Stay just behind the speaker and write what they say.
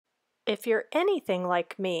If you're anything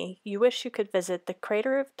like me, you wish you could visit the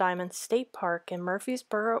Crater of Diamonds State Park in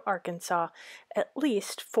Murfreesboro, Arkansas at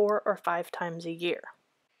least 4 or 5 times a year.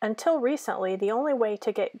 Until recently, the only way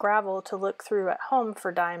to get gravel to look through at home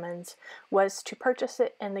for diamonds was to purchase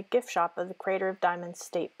it in the gift shop of the Crater of Diamonds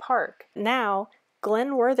State Park. Now,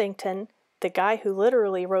 Glynn Worthington, the guy who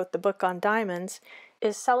literally wrote the book on diamonds,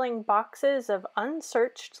 is selling boxes of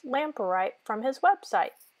unsearched lamproite from his website.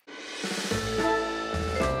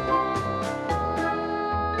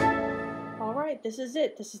 Alright, this is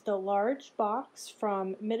it. This is the large box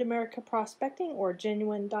from Mid-America Prospecting, or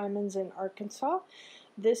Genuine Diamonds in Arkansas.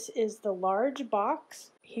 This is the large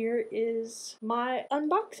box. Here is my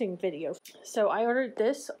unboxing video. So I ordered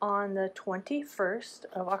this on the 21st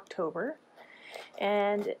of October,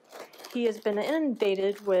 and he has been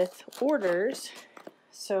inundated with orders,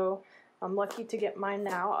 so I'm lucky to get mine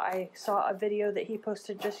now. I saw a video that he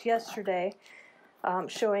posted just yesterday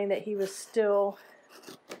showing that he was still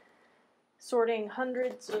sorting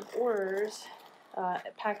hundreds of orders,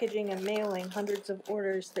 packaging and mailing hundreds of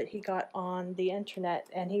orders that he got on the internet,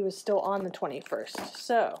 and he was still on the 21st.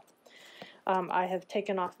 So I have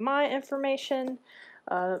taken off my information.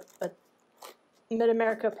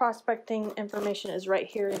 Mid-America Prospecting information is right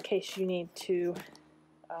here in case you need to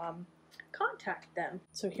contact them.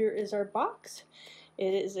 So here is our box.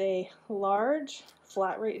 It is a large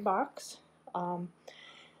flat rate box.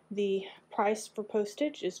 The price for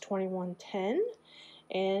postage is $21.10,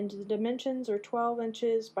 and the dimensions are 12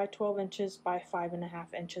 inches by 12 inches by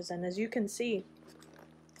 5.5 inches. And as you can see,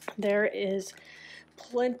 there is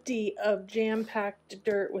plenty of jam-packed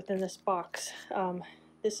dirt within this box.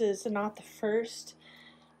 This is not the first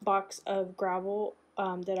box of gravel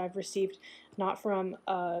that I've received, not from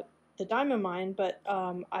the diamond mine, but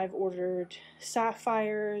I've ordered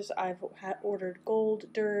sapphires, I've ordered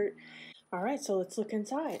gold dirt. Alright, so let's look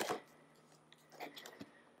inside.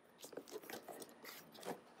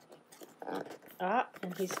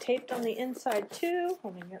 And he's taped on the inside too.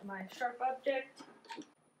 Let me get my sharp object.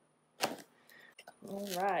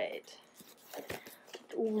 Alright.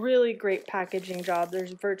 Really great packaging job.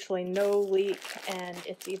 There's virtually no leak, and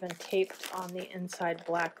it's even taped on the inside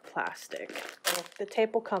black plastic. So the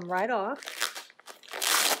tape will come right off.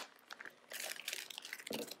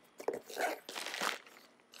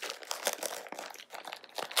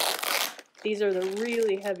 These are the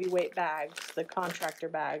really heavyweight bags, the contractor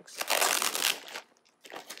bags.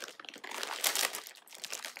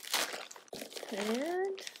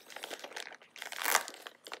 And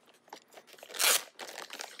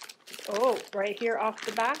right here off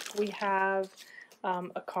the back we have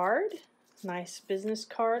a card, nice business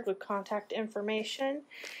card with contact information,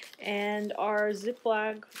 and our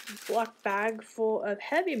Ziploc bag full of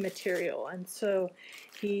heavy material. And so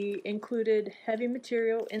he included heavy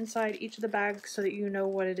material inside each of the bags so that you know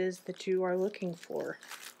what it is that you are looking for.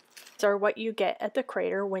 These are what you get at the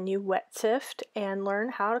crater when you wet sift and learn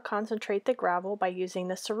how to concentrate the gravel by using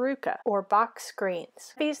the Saruka, or box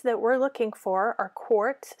screens. These that we're looking for are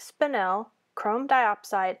quartz, spinel, chrome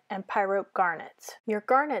diopside, and pyrope garnets. Your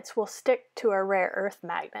garnets will stick to a rare earth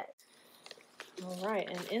magnet. Alright,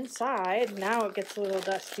 and inside, now it gets a little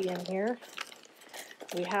dusty in here,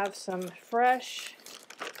 we have some fresh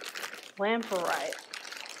lamproite.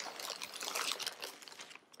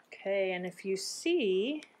 Okay, and if you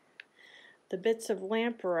see the bits of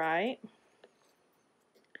lamproite,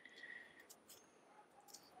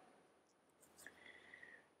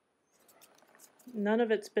 none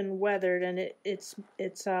of it's been weathered, and it's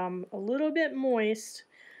a little bit moist,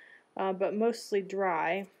 but mostly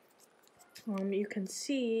dry. You can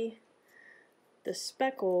see the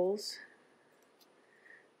speckles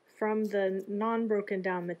from the non-broken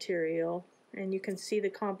down material, and you can see the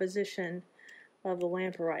composition of the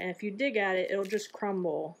lamproite. And if you dig at it, it'll just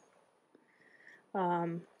crumble.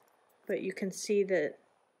 But you can see that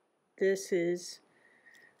this is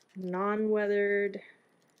non-weathered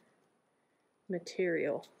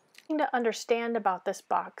material. The thing to understand about this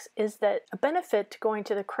box is that a benefit to going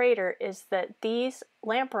to the crater is that these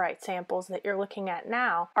lamproite samples that you're looking at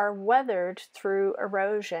now are weathered through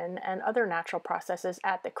erosion and other natural processes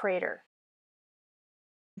at the crater.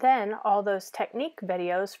 Then all those technique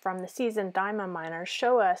videos from the seasoned diamond miners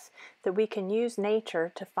show us that we can use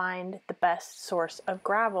nature to find the best source of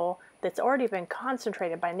gravel that's already been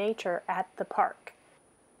concentrated by nature at the park.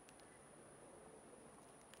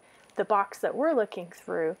 The box that we're looking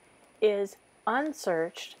through is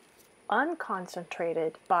unsearched,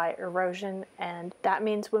 unconcentrated by erosion, and that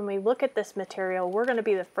means when we look at this material, we're going to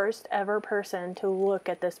be the first ever person to look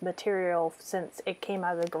at this material since it came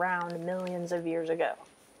out of the ground millions of years ago.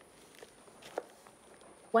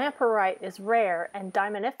 Lamproite is rare, and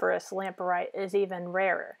diamondiferous lamproite is even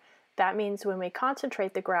rarer. That means when we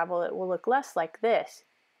concentrate the gravel, it will look less like this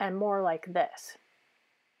and more like this.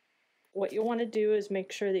 What you want to do is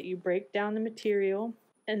make sure that you break down the material,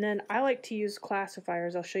 and then I like to use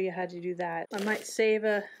classifiers. I'll show you how to do that. I might save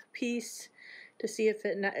a piece to see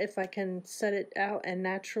if I can set it out and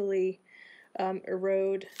naturally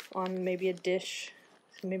erode on maybe a dish.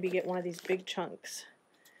 So maybe get one of these big chunks.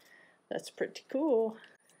 That's pretty cool.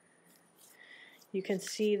 You can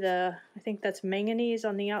see I think that's manganese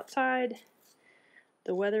on the outside,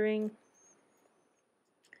 the weathering.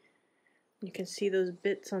 You can see those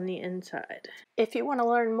bits on the inside. If you want to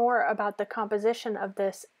learn more about the composition of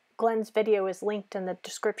this, Glynn's video is linked in the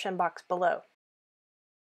description box below.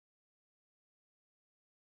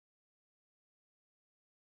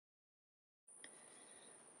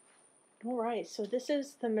 Alright, so this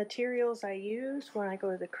is the materials I use when I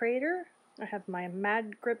go to the crater. I have my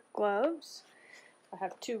MadGrip gloves. I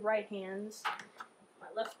have two right hands. My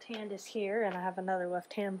left hand is here, and I have another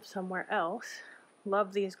left hand somewhere else.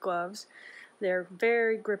 Love these gloves. They're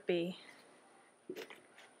very grippy.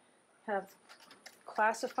 Have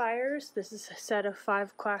classifiers. This is a set of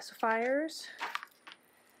 5 classifiers.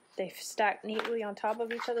 They stack neatly on top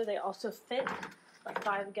of each other. They also fit a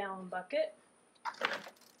 5-gallon bucket.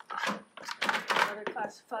 Other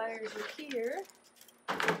classifiers are here,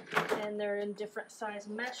 and they're in different size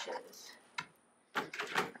meshes.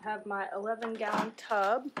 I have my 11-gallon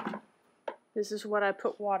tub. This is what I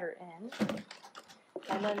put water in.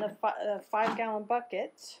 And then the 5-gallon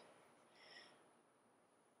buckets.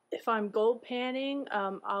 If I'm gold panning,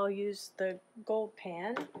 I'll use the gold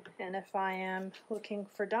pan, and if I am looking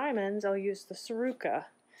for diamonds, I'll use the Saruka.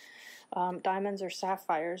 Diamonds are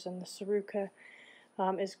sapphires, and the Saruka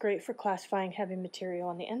is great for classifying heavy material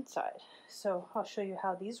on the inside. So I'll show you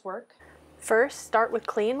how these work. First, start with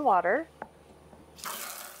clean water.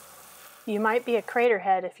 You might be a crater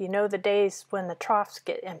head if you know the days when the troughs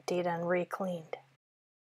get emptied and re-cleaned.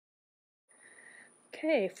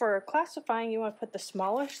 Okay, for classifying, you want to put the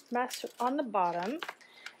smallest mesh on the bottom,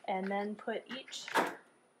 and then put each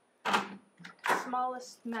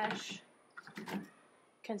smallest mesh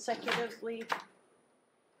consecutively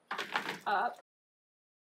up.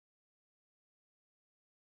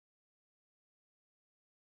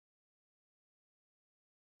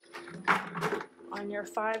 On your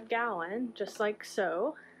 5-gallon, just like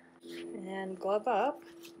so, and glove up.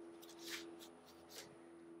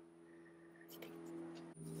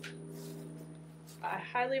 I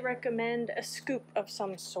highly recommend a scoop of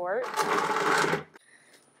some sort.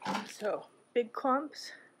 So, big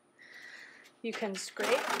clumps, you can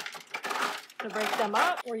scrape to break them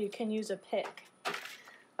up, or you can use a pick.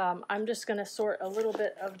 I'm just going to sort a little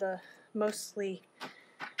bit of the mostly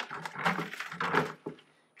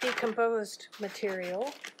decomposed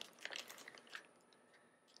material.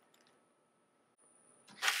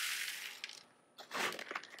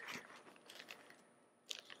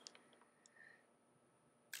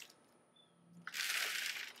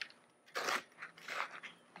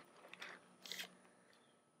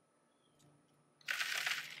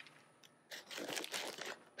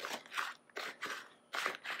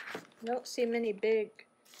 I don't see many big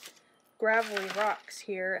gravelly rocks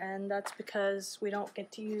here, and that's because we don't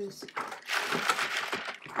get to use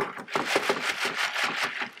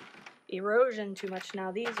erosion too much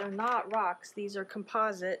now. These are not rocks, these are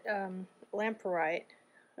composite lamproite,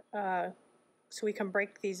 so we can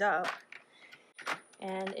break these up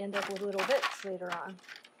and end up with little bits later on.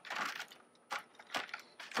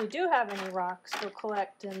 If we do have any rocks, we'll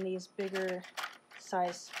collect in these bigger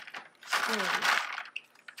size streams.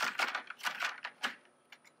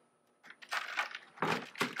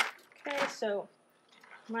 Okay, so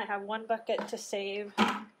I might have one bucket to save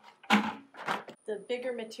the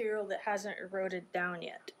bigger material that hasn't eroded down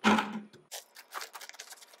yet.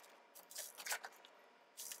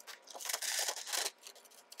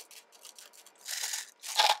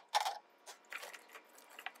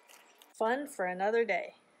 Fun for another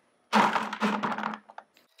day.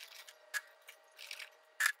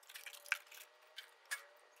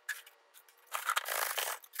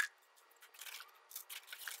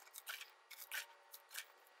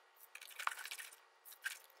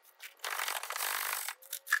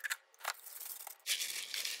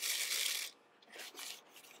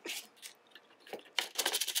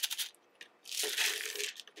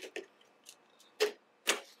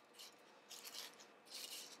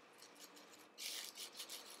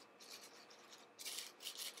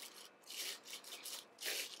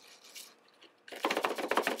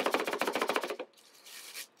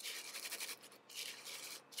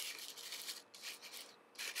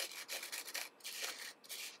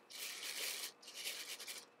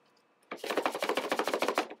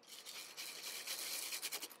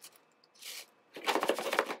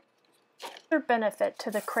 Another benefit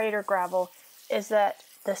to the crater gravel is that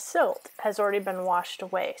the silt has already been washed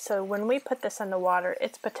away. So when we put this in the water,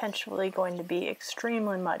 it's potentially going to be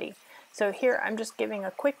extremely muddy. So here I'm just giving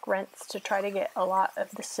a quick rinse to try to get a lot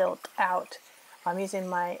of the silt out. I'm using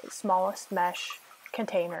my smallest mesh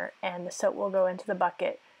container, and the silt will go into the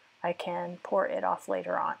bucket. I can pour it off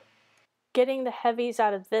later on. Getting the heavies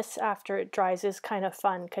out of this after it dries is kind of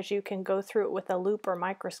fun because you can go through it with a loupe or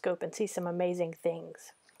microscope and see some amazing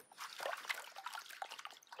things.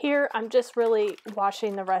 Here I'm just really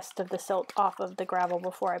washing the rest of the silt off of the gravel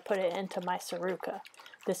before I put it into my Saruka.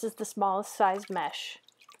 This is the smallest size mesh.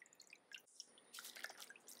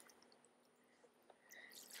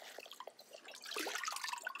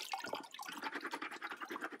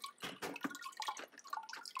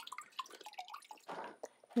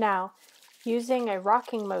 Now, using a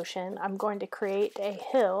rocking motion, I'm going to create a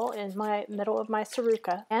hill in my middle of my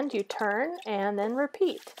Saruka, and you turn and then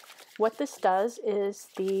repeat. What this does is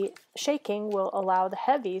the shaking will allow the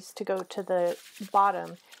heavies to go to the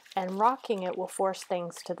bottom, and rocking it will force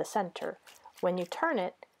things to the center. When you turn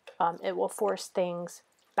it, it will force things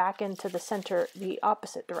back into the center the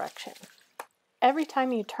opposite direction. Every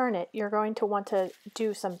time you turn it, you're going to want to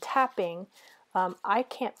do some tapping. I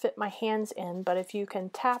can't fit my hands in, but if you can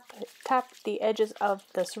tap the edges of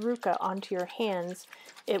the Saruka onto your hands,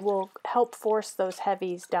 it will help force those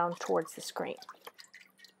heavies down towards the screen.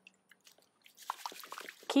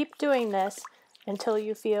 Keep doing this until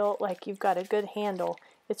you feel like you've got a good handle.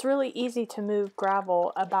 It's really easy to move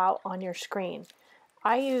gravel about on your screen.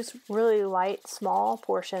 I use really light, small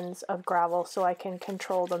portions of gravel so I can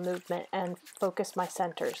control the movement and focus my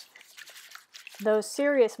centers. Those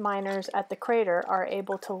serious miners at the crater are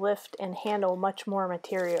able to lift and handle much more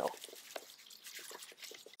material.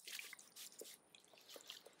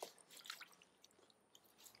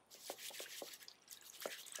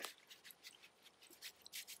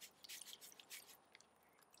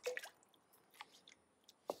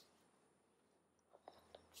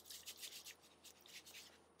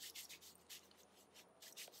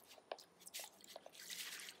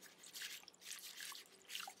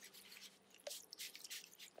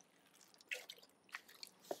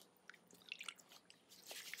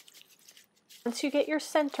 Once you get your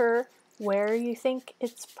center where you think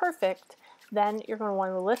it's perfect, then you're going to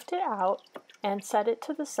want to lift it out and set it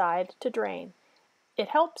to the side to drain. It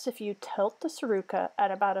helps if you tilt the Saruka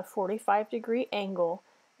at about a 45-degree angle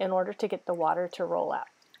in order to get the water to roll out.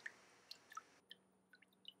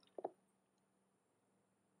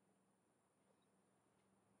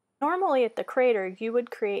 Normally at the crater, you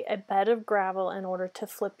would create a bed of gravel in order to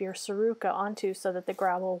flip your Saruka onto so that the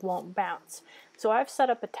gravel won't bounce. So I've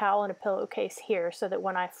set up a towel and a pillowcase here so that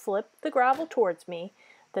when I flip the gravel towards me,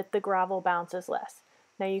 that the gravel bounces less.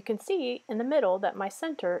 Now you can see in the middle that my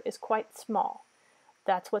center is quite small.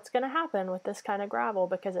 That's what's going to happen with this kind of gravel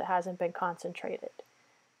because it hasn't been concentrated.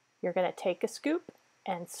 You're going to take a scoop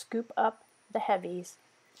and scoop up the heavies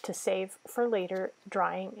to save for later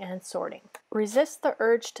drying and sorting. Resist the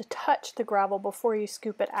urge to touch the gravel before you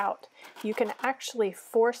scoop it out. You can actually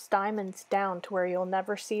force diamonds down to where you'll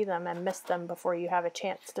never see them and miss them before you have a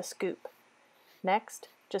chance to scoop. Next,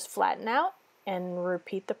 just flatten out and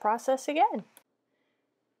repeat the process again.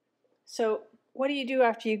 So what do you do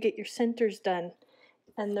after you get your centers done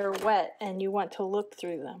and they're wet and you want to look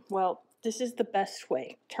through them? Well, this is the best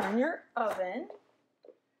way. Turn your oven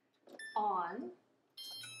on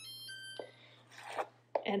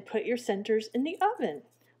and put your centers in the oven.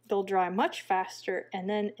 They'll dry much faster, and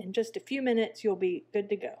then in just a few minutes you'll be good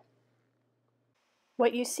to go.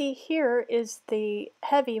 What you see here is the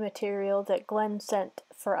heavy material that Glynn sent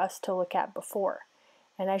for us to look at before.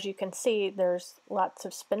 And as you can see, there's lots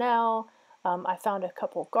of spinel. I found a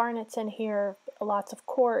couple garnets in here, lots of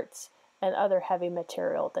quartz, and other heavy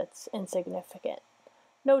material that's insignificant.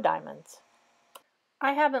 No diamonds.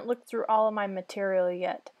 I haven't looked through all of my material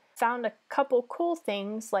yet. Found a couple cool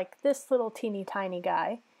things like this little teeny tiny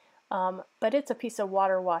guy, but it's a piece of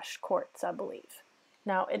water washed quartz, I believe.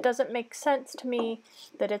 Now it doesn't make sense to me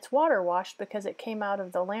that it's water washed because it came out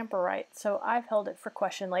of the Lamproite, so I've held it for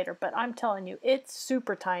question later, but I'm telling you, it's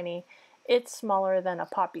super tiny. It's smaller than a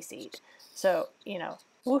poppy seed. So, you know,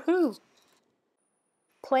 woohoo!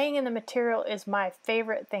 Playing in the material is my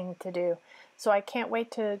favorite thing to do. So I can't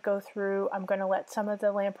wait to go through. I'm going to let some of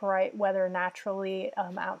the Lamproite weather naturally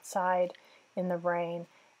outside in the rain.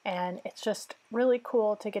 And it's just really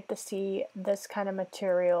cool to get to see this kind of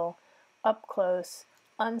material up close,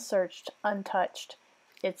 unsearched, untouched.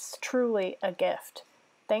 It's truly a gift.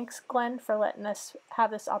 Thanks, Glynn, for letting us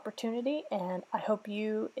have this opportunity, and I hope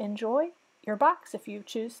you enjoy your box if you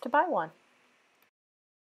choose to buy one.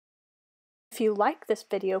 If you like this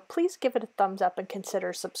video, please give it a thumbs up and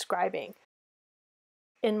consider subscribing.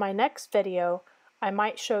 In my next video, I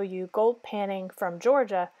might show you gold panning from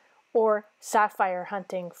Georgia or sapphire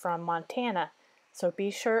hunting from Montana. So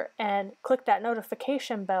be sure and click that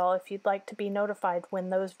notification bell if you'd like to be notified when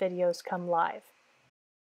those videos come live.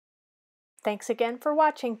 Thanks again for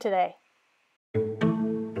watching today.